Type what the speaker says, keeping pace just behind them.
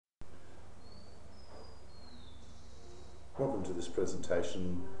welcome to this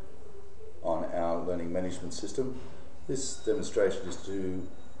presentation on our learning management system. This demonstration is to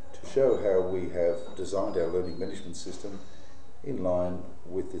show how we have designed our learning management system in line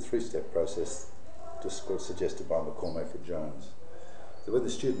with the three-step process suggested by McCormack and Jones. So when the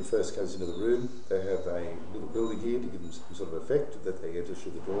student first comes into the room, they have a little building here to give them some sort of effect that they enter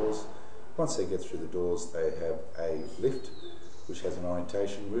through the doors. Once they get through the doors, they have a lift which has an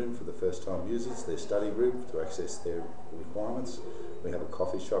orientation room for the first time users, their study room to access their requirements. We have a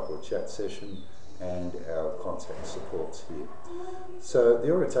coffee shop or chat session and our contact supports here. So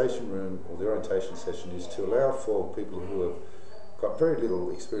the orientation room or the orientation session is to allow for people who have got very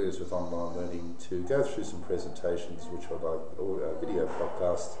little experience with online learning to go through some presentations which are like video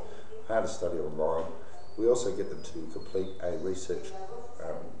podcasts, how to study online. We also get them to complete a research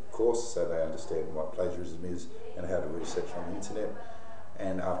course so they understand what plagiarism is and how to research on the internet,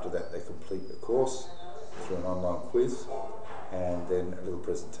 and after that they complete the course through an online quiz and then a little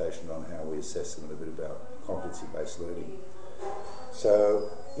presentation on how we assess them and a bit about competency-based learning. So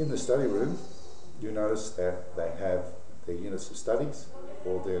in the study room you notice that they have their units of studies,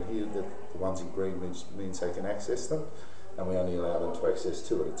 all down here, the ones in green means they can access them, and we only allow them to access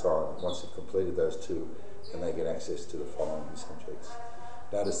 2 at a time. Once they've completed those 2, then they get access to the following subjects.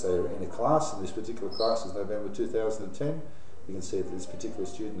 Notice they're in a class, and this particular class is November 2010. You can see that this particular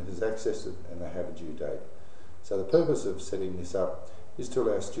student has accessed it and they have a due date. So the purpose of setting this up is to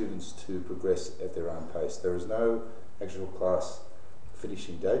allow students to progress at their own pace. There is no actual class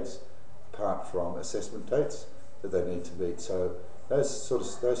finishing dates apart from assessment dates that they need to meet. So those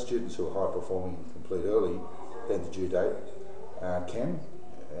students who are high performing and complete early than the due date can,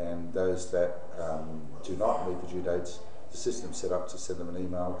 and those that do not meet the due dates, the system set up to send them an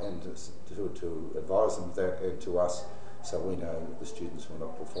email and to advise them of that, and to us, so we know that the students who are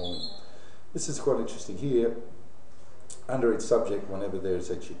not performing. This is quite interesting here. Under each subject, whenever there is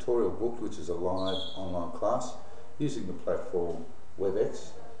a tutorial booked, which is a live online class using the platform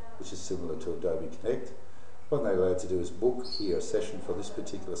WebEx, which is similar to Adobe Connect, what they're allowed to do is book here a session for this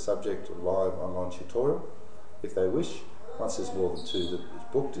particular subject, a live online tutorial, if they wish. Once there's more than 2 that is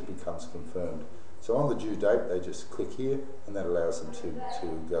booked, it becomes confirmed. So on the due date, they just click here, and that allows them to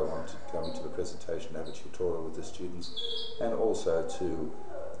go into the presentation, have a tutorial with the students, and also to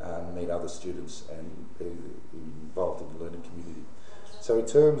meet other students and be involved in the learning community. So in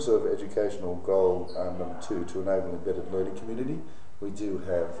terms of educational goal number 2, to enable embedded learning community, we do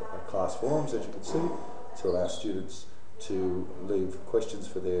have class forums, as you can see, to allow students to leave questions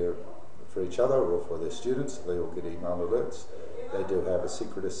for each other or for their students. They all get email alerts. They do have a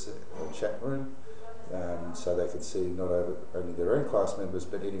synchronous chat room, so they can see not only their own class members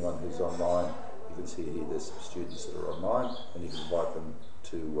but anyone who's online. You can see here there's some students that are online, and you can invite them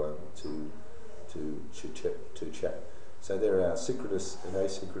to chat. So there are synchronous and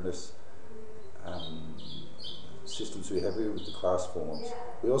asynchronous systems we have here with the class forums.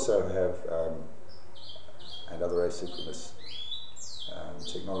 We also have another asynchronous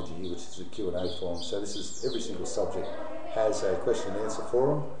technology here, which is a Q&A forum. So this is every single subject has a question and answer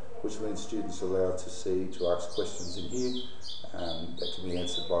forum, which means students are allowed to ask questions in here that can be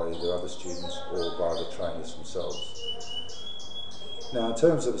answered by either other students or by the trainers themselves. Now, in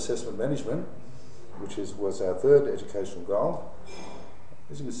terms of assessment management, which was our 3rd educational goal,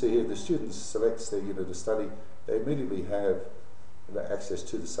 as you can see here, the student selects their unit of study. They immediately have access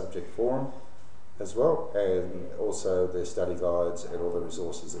to the subject forum as well, and also their study guides and all the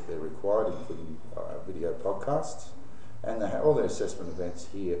resources that they're required, including video podcasts. And all their assessment events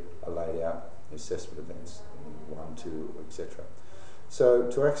here are laid out, assessment events 1, 2, etc. So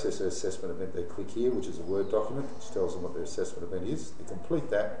to access their assessment event, they click here, which is a Word document, which tells them what their assessment event is. They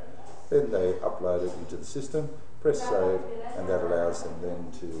complete that, then they upload it into the system, press save, and that allows them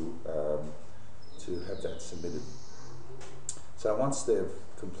then to have that submitted. So once they've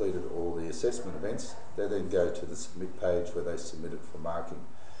completed all the assessment events, they then go to the submit page where they submit it for marking.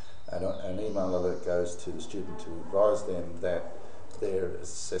 And an email alert goes to the student to advise them that their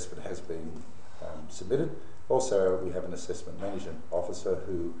assessment has been submitted. Also, we have an assessment management officer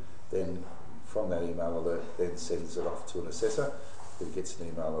who then, from that email alert, then sends it off to an assessor who gets an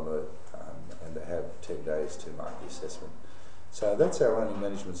email alert, and they have 10 days to mark the assessment. So that's our learning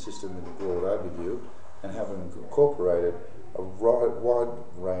management system in a broad overview, and having incorporated a wide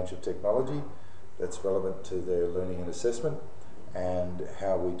range of technology that's relevant to their learning and assessment, and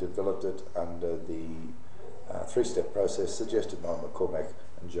how we developed it under the 3-step process suggested by McCormack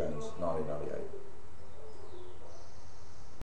and Jones, 1998.